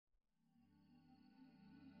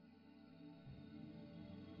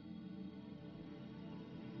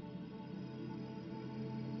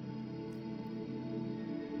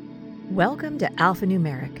Welcome to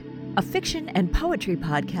Alphanumeric, a fiction and poetry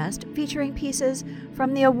podcast featuring pieces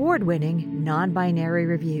from the award-winning Non-Binary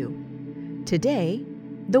Review. Today,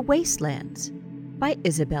 The Wastelands by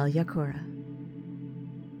Isabel Yakura.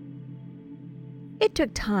 It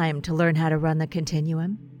took time to learn how to run the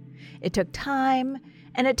continuum. It took time,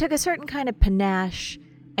 and it took a certain kind of panache,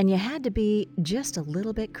 and you had to be just a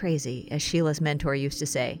little bit crazy, as Sheila's mentor used to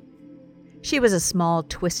say. She was a small,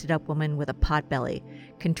 twisted-up woman with a pot belly,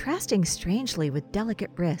 contrasting strangely with delicate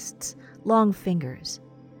wrists, long fingers.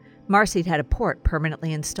 Marcy had a port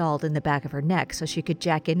permanently installed in the back of her neck so she could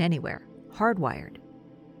jack in anywhere, hardwired.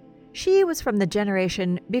 She was from the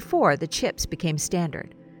generation before the chips became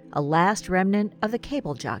standard, a last remnant of the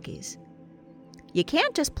cable jockeys. "You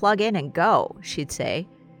can't just plug in and go," she'd say.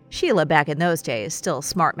 Sheila, back in those days, still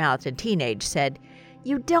smart-mouthed and teenage, said,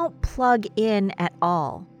 "You don't plug in at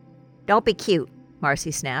all." "Don't be cute,"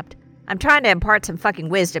 Marcy snapped. "I'm trying to impart some fucking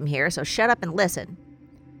wisdom here, so shut up and listen."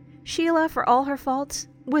 Sheila, for all her faults,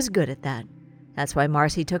 was good at that. That's why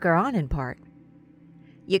Marcy took her on in part.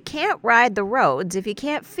 "You can't ride the roads if you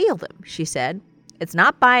can't feel them," she said. "It's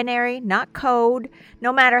not binary, not code,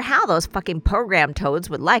 no matter how those fucking program toads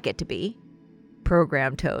would like it to be."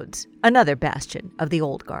 Program toads, another bastion of the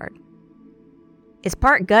old guard. "It's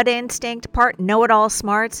part gut instinct, part know-it-all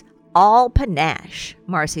smarts, all panache,"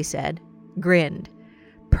 Marcy said, grinned.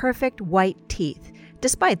 Perfect white teeth,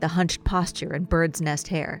 despite the hunched posture and bird's nest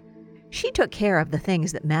hair. She took care of the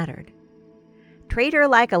things that mattered. "Treat her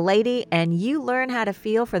like a lady and you learn how to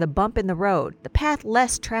feel for the bump in the road, the path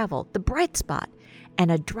less traveled, the bright spot, and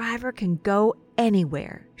a driver can go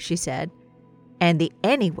anywhere," she said. And the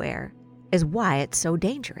anywhere is why it's so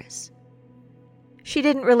dangerous. She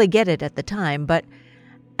didn't really get it at the time, but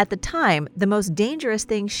at the time, the most dangerous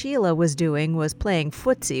thing Sheila was doing was playing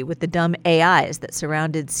footsie with the dumb AIs that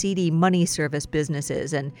surrounded seedy money service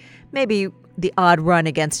businesses and maybe the odd run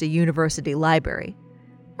against a university library.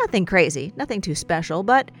 Nothing crazy, nothing too special,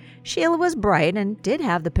 but Sheila was bright and did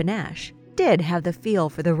have the panache, did have the feel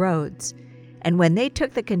for the roads. And when they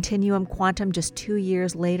took the Continuum Quantum just 2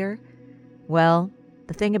 years later, well,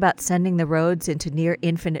 the thing about sending the roads into near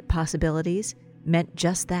infinite possibilities meant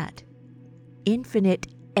just that. Infinite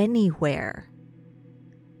anywhere.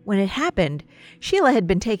 When it happened, Sheila had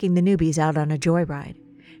been taking the newbies out on a joyride.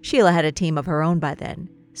 Sheila had a team of her own by then.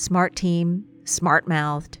 Smart team,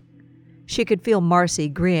 smart-mouthed. She could feel Marcy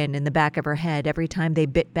grin in the back of her head every time they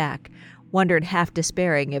bit back, wondered half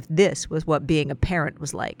despairing if this was what being a parent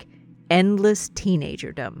was like. Endless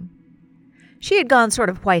teenagerdom. She had gone sort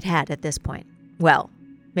of white hat at this point. Well,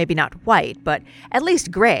 maybe not white, but at least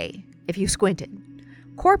gray, if you squinted.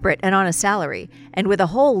 Corporate and on a salary, and with a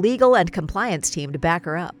whole legal and compliance team to back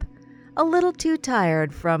her up. A little too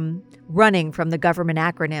tired from running from the government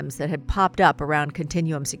acronyms that had popped up around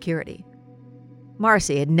Continuum security.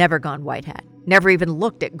 Marcy had never gone white hat, never even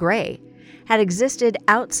looked at gray, had existed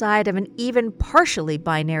outside of an even partially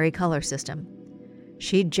binary color system.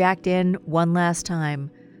 She'd jacked in one last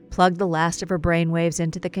time, plugged the last of her brainwaves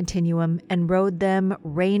into the Continuum, and rode them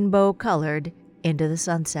rainbow-colored into the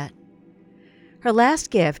sunset. Her last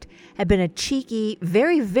gift had been a cheeky,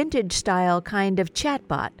 very vintage-style kind of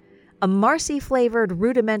chatbot, a Marcy-flavored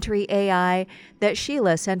rudimentary AI that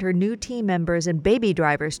Sheila sent her new team members and baby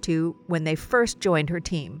drivers to when they first joined her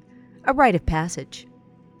team, a rite of passage.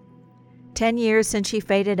 10 years since she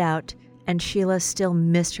faded out, and Sheila still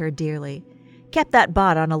missed her dearly. Kept that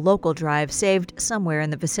bot on a local drive saved somewhere in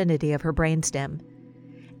the vicinity of her brainstem.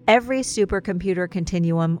 Every supercomputer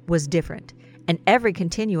continuum was different, and every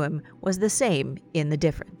continuum was the same in the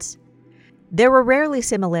difference. There were rarely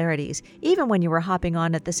similarities, even when you were hopping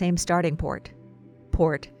on at the same starting port.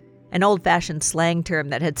 Port, an old-fashioned slang term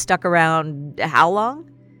that had stuck around how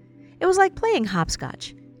long? It was like playing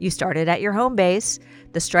hopscotch. You started at your home base,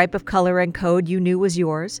 the stripe of color and code you knew was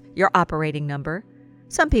yours, your operating number.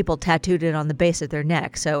 Some people tattooed it on the base of their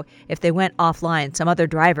neck, so if they went offline, some other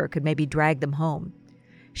driver could maybe drag them home.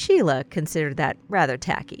 Sheila considered that rather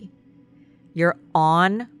tacky. You're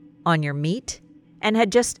on your meat, and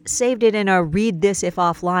had just saved it in a read this if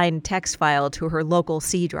offline text file to her local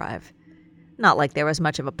C drive. Not like there was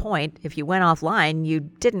much of a point. If you went offline, you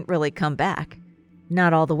didn't really come back.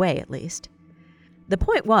 Not all the way, at least. The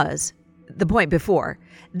point before,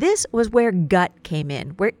 this was where gut came in,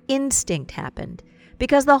 where instinct happened.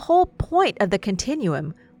 Because the whole point of the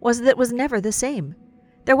continuum was that it was never the same.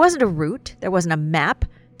 There wasn't a route, there wasn't a map,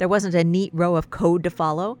 there wasn't a neat row of code to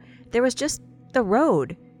follow. There was just the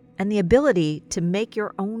road and the ability to make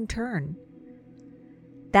your own turn.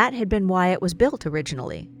 That had been why it was built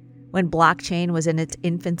originally. when blockchain was in its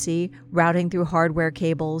infancy, routing through hardware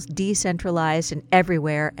cables, decentralized and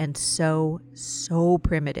everywhere, and so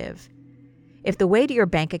primitive. If the way to your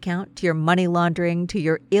bank account, to your money laundering, to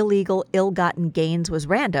your illegal, ill-gotten gains was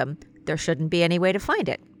random, there shouldn't be any way to find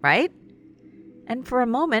it, right? And for a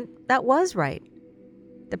moment, that was right.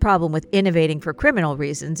 The problem with innovating for criminal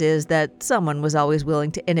reasons is that someone was always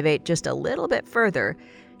willing to innovate just a little bit further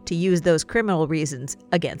to use those criminal reasons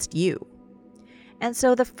against you. And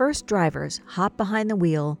so the first drivers hopped behind the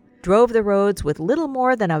wheel, drove the roads with little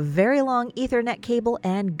more than a very long Ethernet cable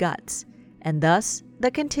and guts, and thus the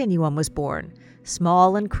Continuum was born,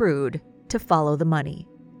 small and crude, to follow the money.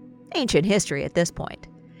 Ancient history at this point.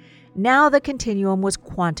 Now the Continuum was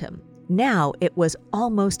quantum. Now it was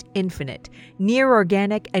almost infinite, near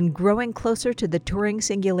organic, and growing closer to the Turing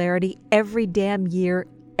singularity every damn year,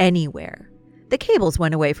 anywhere. The cables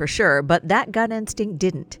went away for sure, but that gut instinct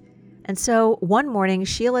didn't. And so one morning,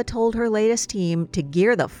 Sheila told her latest team to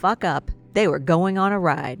gear the fuck up. They were going on a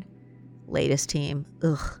ride. Latest team,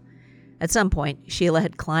 ugh. At some point, Sheila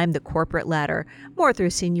had climbed the corporate ladder, more through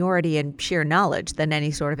seniority and sheer knowledge than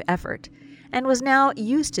any sort of effort, and was now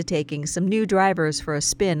used to taking some new drivers for a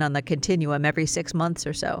spin on the Continuum every 6 months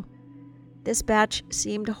or so. This batch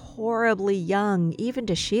seemed horribly young, even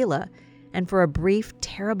to Sheila, and for a brief,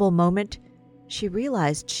 terrible moment, she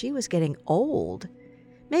realized she was getting old.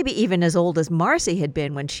 Maybe even as old as Marcy had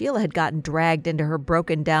been when Sheila had gotten dragged into her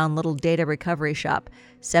broken-down little data recovery shop,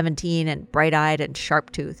 17 and bright-eyed and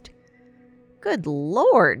sharp-toothed. "Good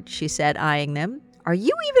Lord," she said, eyeing them. "Are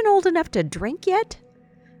you even old enough to drink yet?"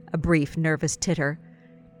 A brief, nervous titter.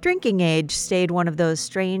 Drinking age stayed one of those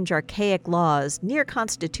strange, archaic laws, near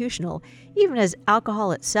constitutional, even as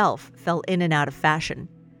alcohol itself fell in and out of fashion.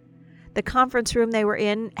 The conference room they were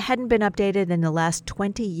in hadn't been updated in the last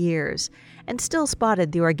 20 years, and still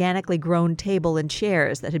spotted the organically grown table and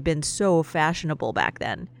chairs that had been so fashionable back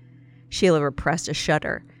then. Sheila repressed a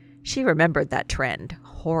shudder. She remembered that trend.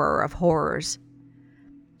 Horror of horrors.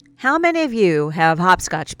 "How many of you have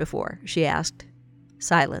hopscotched before?" she asked.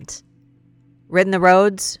 Silence. "Ridden the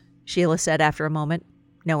roads?" Sheila said after a moment.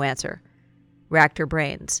 No answer. Racked her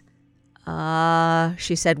brains.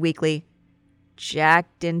 She said weakly.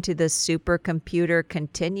 "Jacked into the supercomputer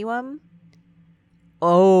Continuum?"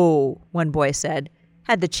 "Oh," one boy said.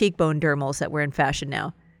 Had the cheekbone dermals that were in fashion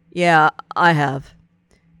now. "Yeah, I have."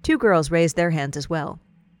 2 girls raised their hands as well.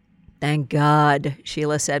 "Thank God,"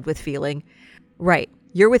 Sheila said with feeling. "Right,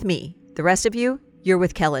 you're with me. The rest of you, you're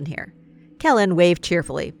with Kellen here." Kellen waved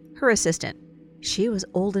cheerfully, her assistant. She was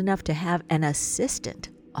old enough to have an assistant.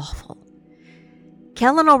 Awful.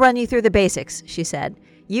 "Kellen will run you through the basics," she said.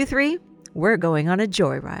 "You 3, we're going on a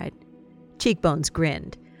joyride." Cheekbones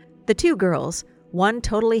grinned. The 2 girls, one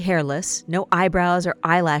totally hairless, no eyebrows or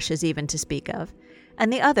eyelashes even to speak of,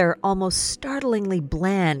 and the other almost startlingly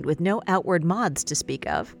bland with no outward mods to speak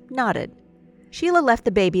of, nodded. Sheila left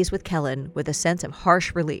the babies with Kellen with a sense of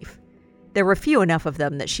harsh relief. There were few enough of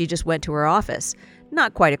them that she just went to her office.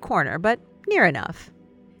 Not quite a corner, but near enough.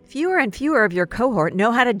 "Fewer and fewer of your cohort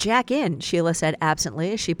know how to jack in," Sheila said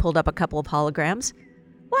absently as she pulled up a couple of holograms.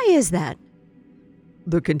 "Why is that?"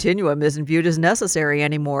 "The Continuum isn't viewed as necessary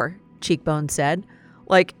anymore," Cheekbones said.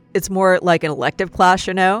 "Like, it's more like an elective class,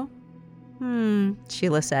 you know?"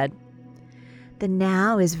 Sheila said. "The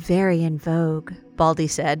now is very in vogue," Baldy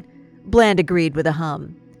said. Bland agreed with a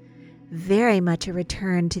hum. "Very much a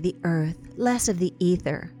return to the earth, less of the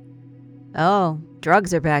ether." "Oh,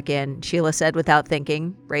 drugs are back in," Sheila said without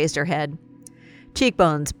thinking, raised her head.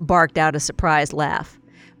 Cheekbones barked out a surprised laugh.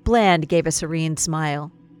 Bland gave a serene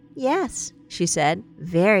smile. "Yes," she said,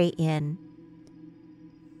 "very in."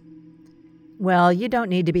 "Well, you don't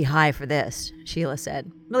need to be high for this," Sheila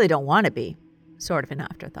said. "Really don't want to be." Sort of an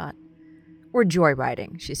afterthought. "We're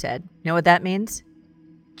joyriding," she said. "Know what that means?"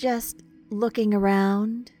 "Just looking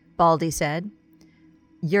around," Baldy said.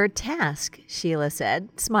 "Your task," Sheila said,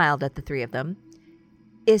 smiled at the 3 of them,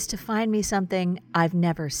 "is to find me something I've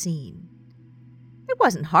never seen." It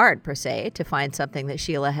wasn't hard, per se, to find something that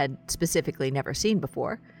Sheila had specifically never seen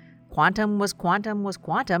before. Quantum was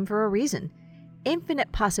quantum for a reason.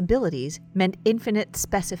 Infinite possibilities meant infinite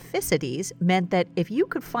specificities meant that if you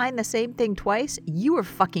could find the same thing twice, you were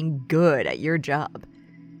fucking good at your job.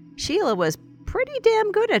 Sheila was pretty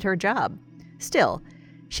damn good at her job. Still,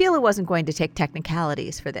 Sheila wasn't going to take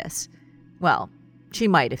technicalities for this. Well, she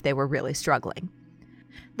might if they were really struggling.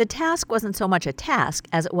 The task wasn't so much a task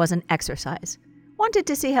as it was an exercise. Wanted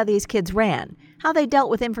to see how these kids ran, how they dealt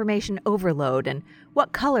with information overload, and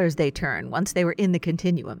what colors they turned once they were in the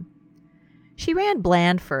Continuum. She ran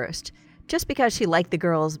Bland first, just because she liked the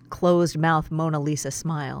girl's closed-mouth Mona Lisa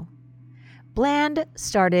smile. Bland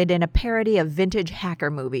started in a parody of vintage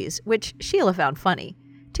hacker movies, which Sheila found funny.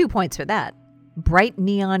 2 points for that. Bright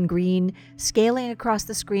neon green, scaling across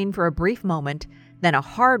the screen for a brief moment, then a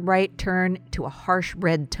hard right turn to a harsh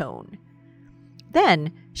red tone.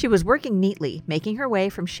 Then she was working neatly, making her way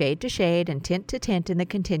from shade to shade and tint to tint in the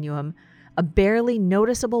continuum, a barely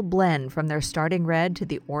noticeable blend from their starting red to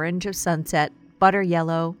the orange of sunset, butter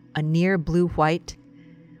yellow, a near blue-white.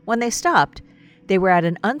 When they stopped, they were at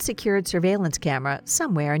an unsecured surveillance camera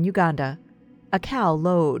somewhere in Uganda. A cow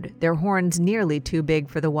lowed, their horns nearly too big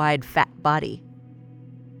for the wide, fat body.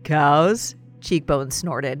 "Cows?" Cheekbones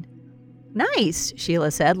snorted. "Nice,"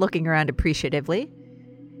 Sheila said, looking around appreciatively.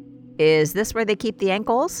 "Is this where they keep the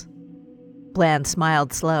ankles?" Bland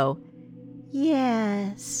smiled slow.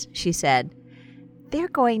 "Yes," she said. "They're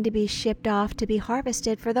going to be shipped off to be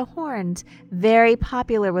harvested for the horns, very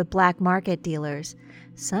popular with black market dealers.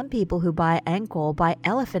 Some people who buy ankle buy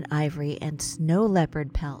elephant ivory and snow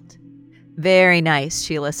leopard pelt." "Very nice,"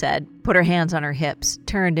 Sheila said, put her hands on her hips,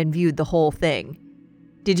 turned and viewed the whole thing.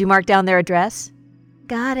 "Did you mark down their address?"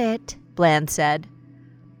 "Got it," Bland said.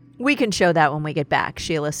 "We can show that when we get back,"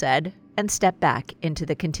 Sheila said, and stepped back into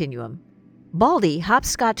the continuum. Baldy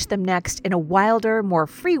hopscotched them next in a wilder, more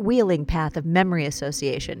freewheeling path of memory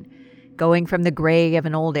association, going from the gray of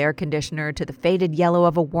an old air conditioner to the faded yellow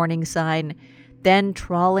of a warning sign, then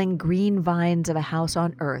trawling green vines of a house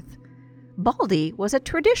on Earth. Baldy was a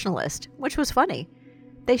traditionalist, which was funny.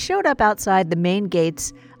 They showed up outside the main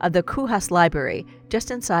gates of the Kuhas Library,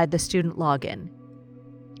 just inside the student login.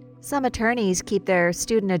 "Some attorneys keep their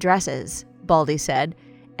student addresses," Baldy said,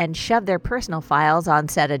 "and shove their personal files on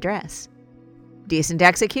said address." "Decent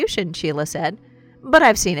execution," Sheila said, "but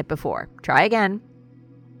I've seen it before. Try again."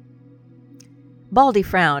 Baldy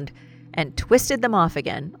frowned and twisted them off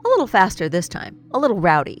again, a little faster this time, a little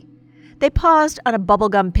rowdy. They paused on a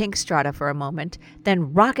bubblegum pink strata for a moment,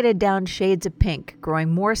 then rocketed down shades of pink,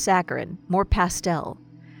 growing more saccharine, more pastel.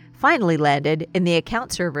 Finally landed in the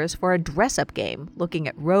account servers for a dress-up game, looking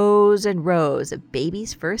at rows and rows of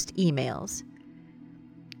baby's first emails.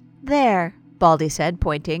 "There," Baldy said,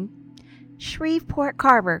 pointing. "Shreveport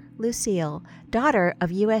Carver, Lucille, daughter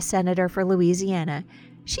of U.S. Senator for Louisiana.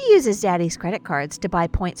 She uses Daddy's credit cards to buy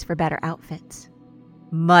points for better outfits."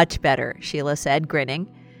 "Much better," Sheila said, grinning.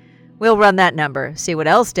 "We'll run that number, see what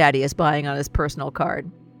else Daddy is buying on his personal card."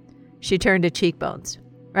 She turned to Cheekbones.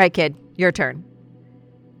 "Right, kid, your turn."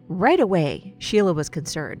 Right away, Sheila was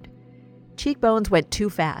concerned. Cheekbones went too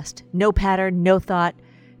fast. No pattern, no thought,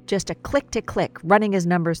 just a click-to-click running his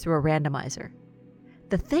numbers through a randomizer.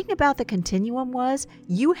 The thing about the continuum was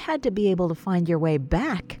you had to be able to find your way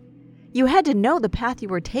back. You had to know the path you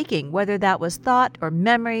were taking, whether that was thought or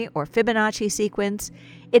memory or Fibonacci sequence.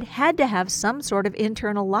 It had to have some sort of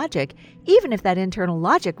internal logic, even if that internal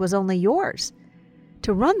logic was only yours.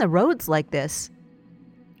 To run the roads like this...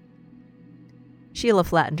 Sheila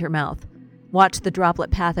flattened her mouth, watched the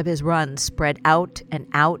droplet path of his run spread out and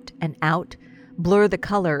out and out, blur the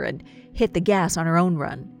color, and hit the gas on her own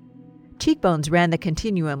run. Cheekbones ran the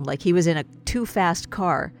continuum like he was in a too-fast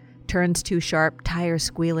car, turns too sharp, tires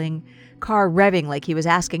squealing, car revving like he was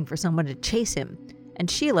asking for someone to chase him,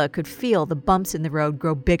 and Sheila could feel the bumps in the road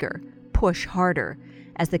grow bigger, push harder,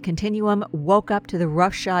 as the continuum woke up to the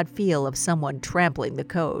roughshod feel of someone trampling the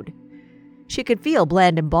code. She could feel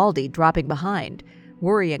Bland and Baldy dropping behind.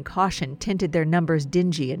 Worry and caution tinted their numbers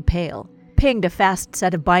dingy and pale. Pinged a fast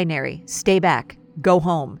set of binary, stay back, go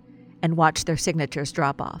home, and watched their signatures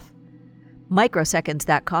drop off. Microseconds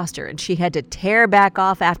that cost her, and she had to tear back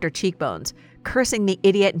off after Cheekbones, cursing the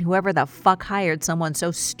idiot and whoever the fuck hired someone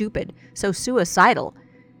so stupid, so suicidal.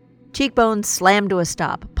 Cheekbones slammed to a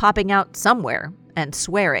stop, popping out somewhere, and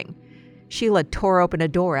swearing. Sheila tore open a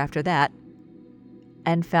door after that,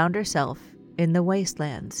 and found herself in the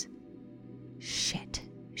wastelands. "Shit,"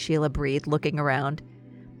 Sheila breathed, looking around.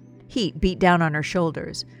 Heat beat down on her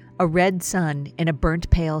shoulders, a red sun in a burnt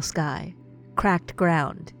pale sky, cracked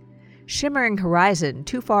ground, shimmering horizon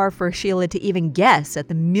too far for Sheila to even guess at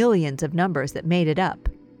the millions of numbers that made it up.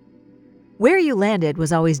 Where you landed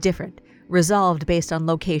was always different, resolved based on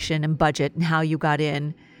location and budget and how you got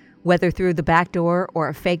in, whether through the back door or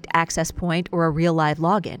a faked access point or a real live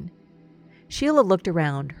login. Sheila looked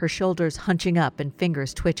around, her shoulders hunching up and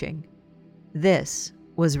fingers twitching. This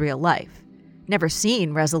was real life. Never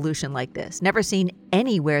seen resolution like this. Never seen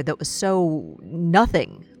anywhere that was so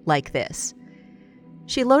nothing like this.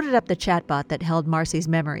 She loaded up the chatbot that held Marcy's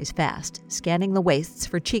memories fast, scanning the wastes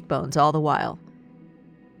for Cheekbones all the while.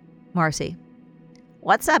 Marcy.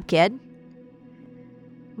 "What's up, kid?"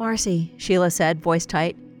 "Marcy," Sheila said, voice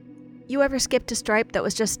tight. "You ever skipped a stripe that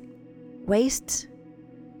was just wastes?"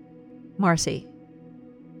 Marcy.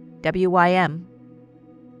 WYM.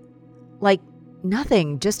 Like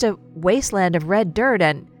nothing, just a wasteland of red dirt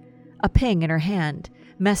and a ping in her hand.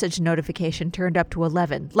 Message notification turned up to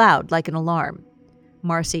 11, loud like an alarm.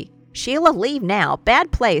 Marcy. Sheila, leave now.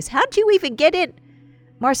 Bad place. How'd you even get in?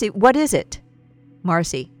 Marcy, what is it?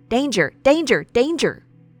 Marcy. Danger, danger, danger.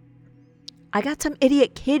 I got some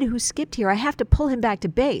idiot kid who skipped here. I have to pull him back to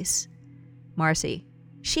base. Marcy.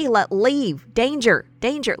 Sheila, leave. Danger,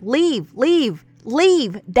 danger. Leave, leave,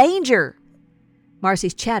 leave. Danger.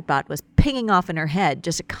 Marcy's chatbot was pinging off in her head,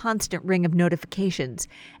 just a constant ring of notifications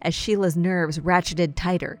as Sheila's nerves ratcheted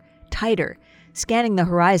tighter, tighter, scanning the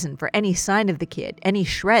horizon for any sign of the kid, any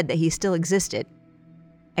shred that he still existed.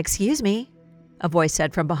 Excuse me, a voice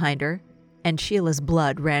said from behind her, and Sheila's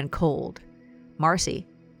blood ran cold. Marcy.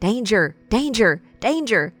 Danger, danger,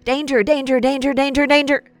 danger, danger, danger, danger, danger,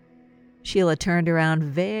 danger. Sheila turned around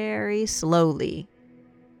very slowly.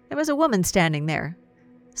 There was a woman standing there.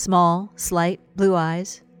 Small, slight, blue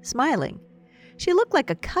eyes, smiling. She looked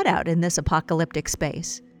like a cutout in this apocalyptic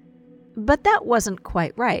space. But that wasn't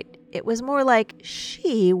quite right. It was more like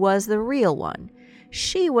she was the real one.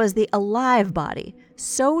 She was the alive body,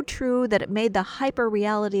 so true that it made the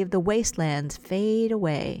hyper-reality of the wastelands fade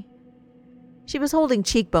away. She was holding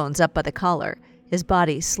Cheekbones up by the collar, his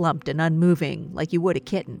body slumped and unmoving like you would a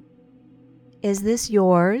kitten. Is this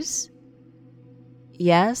yours?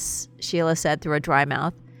 Yes, Sheila said through a dry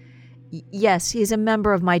mouth. Yes, he's a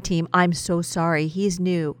member of my team. I'm so sorry. He's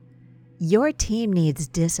new. Your team needs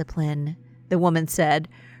discipline, the woman said,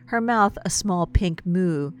 her mouth a small pink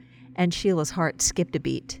moo, and Sheila's heart skipped a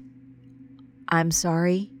beat. I'm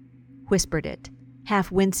sorry, whispered it,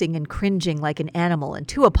 half wincing and cringing like an animal and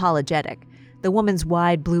too apologetic, the woman's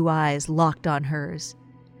wide blue eyes locked on hers.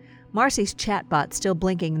 Marcy's chatbot still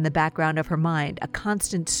blinking in the background of her mind, a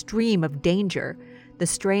constant stream of danger, the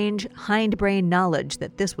strange hindbrain knowledge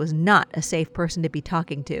that this was not a safe person to be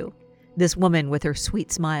talking to, this woman with her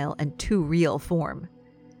sweet smile and too real form.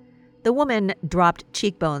 The woman dropped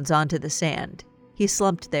Cheekbones onto the sand. He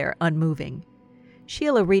slumped there, unmoving.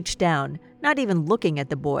 Sheila reached down, not even looking at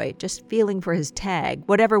the boy, just feeling for his tag,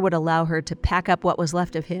 whatever would allow her to pack up what was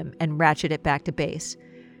left of him and ratchet it back to base.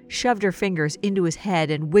 Shoved her fingers into his head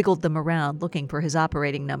and wiggled them around, looking for his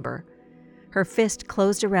operating number. Her fist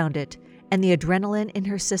closed around it, and the adrenaline in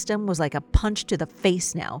her system was like a punch to the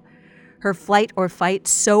face now. Her flight or fight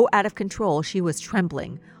so out of control she was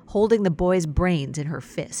trembling, holding the boy's brains in her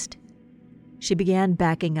fist. She began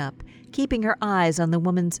backing up, keeping her eyes on the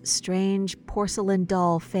woman's strange porcelain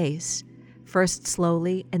doll face, first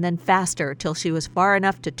slowly and then faster till she was far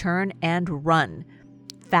enough to turn and run.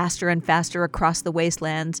 Faster and faster across the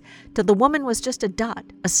wastelands, till the woman was just a dot,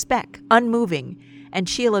 a speck, unmoving, and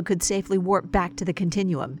Sheila could safely warp back to the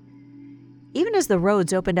continuum. Even as the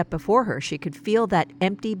roads opened up before her, she could feel that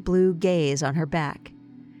empty blue gaze on her back.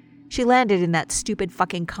 She landed in that stupid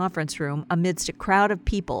fucking conference room amidst a crowd of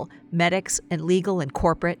people, medics and legal and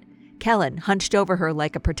corporate. Kellen hunched over her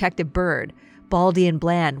like a protective bird, baldy and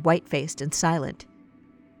bland, white-faced and silent.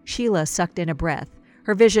 Sheila sucked in a breath,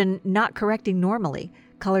 her vision not correcting normally,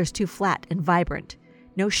 colors too flat and vibrant,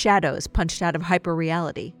 no shadows punched out of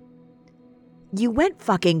hyperreality. You went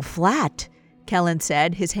fucking flat, Kellen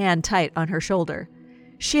said, his hand tight on her shoulder.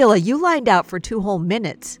 Sheila, you lined out for 2 whole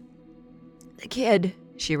minutes. The kid,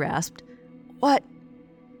 she rasped. What?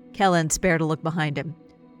 Kellen spared a look behind him.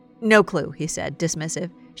 No clue, he said,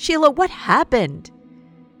 dismissive. Sheila, what happened?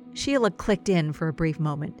 Sheila clicked in for a brief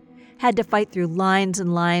moment, had to fight through lines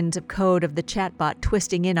and lines of code of the chatbot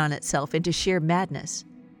twisting in on itself into sheer madness.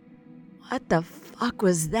 What the fuck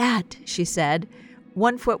was that? She said,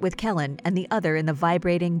 one foot with Kellen and the other in the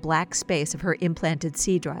vibrating black space of her implanted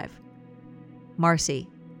C drive. Marcy.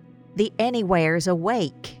 The Anywhere's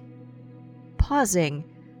awake. Pausing,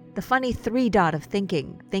 the funny 3-dot of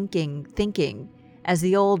thinking, as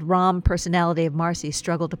the old ROM personality of Marcy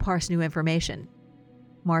struggled to parse new information.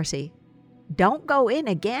 Marcy. Don't go in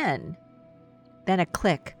again. Then a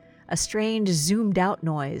click, a strange zoomed-out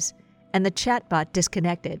noise, and the chatbot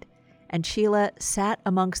disconnected, and Sheila sat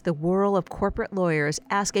amongst the whirl of corporate lawyers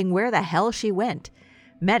asking where the hell she went,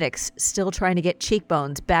 medics still trying to get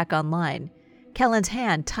Cheekbones back online, Kellen's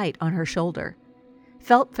hand tight on her shoulder.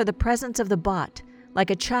 Felt for the presence of the bot, like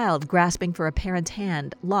a child grasping for a parent's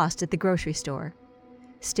hand lost at the grocery store.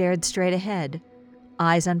 Stared straight ahead,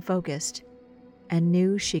 eyes unfocused, and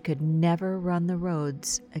knew she could never run the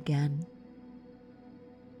roads again.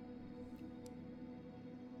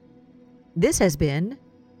 This has been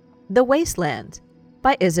The Wasteland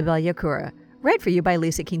by Isabel Yakura, read for you by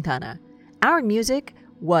Lisa Quintana. Our music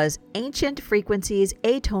was Ancient Frequencies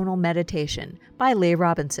Atonal Meditation by Leigh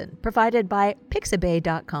Robinson, provided by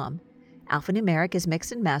Pixabay.com. Alphanumeric is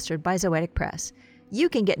mixed and mastered by Zoetic Press. You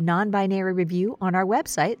can get non-binary review on our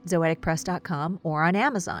website, zoeticpress.com, or on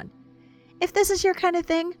Amazon. If this is your kind of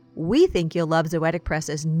thing, we think you'll love Zoetic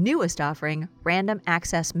Press's newest offering, Random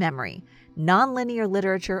Access Memory, non-linear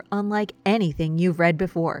literature unlike anything you've read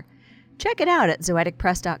before. Check it out at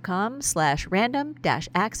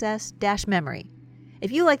zoeticpress.com/random-access-memory.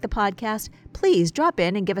 If you like the podcast, please drop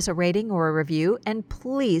in and give us a rating or a review, and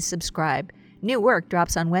please subscribe. New work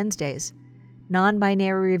drops on Wednesdays.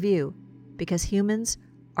 Non-binary review, because humans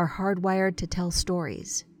are hardwired to tell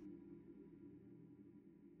stories.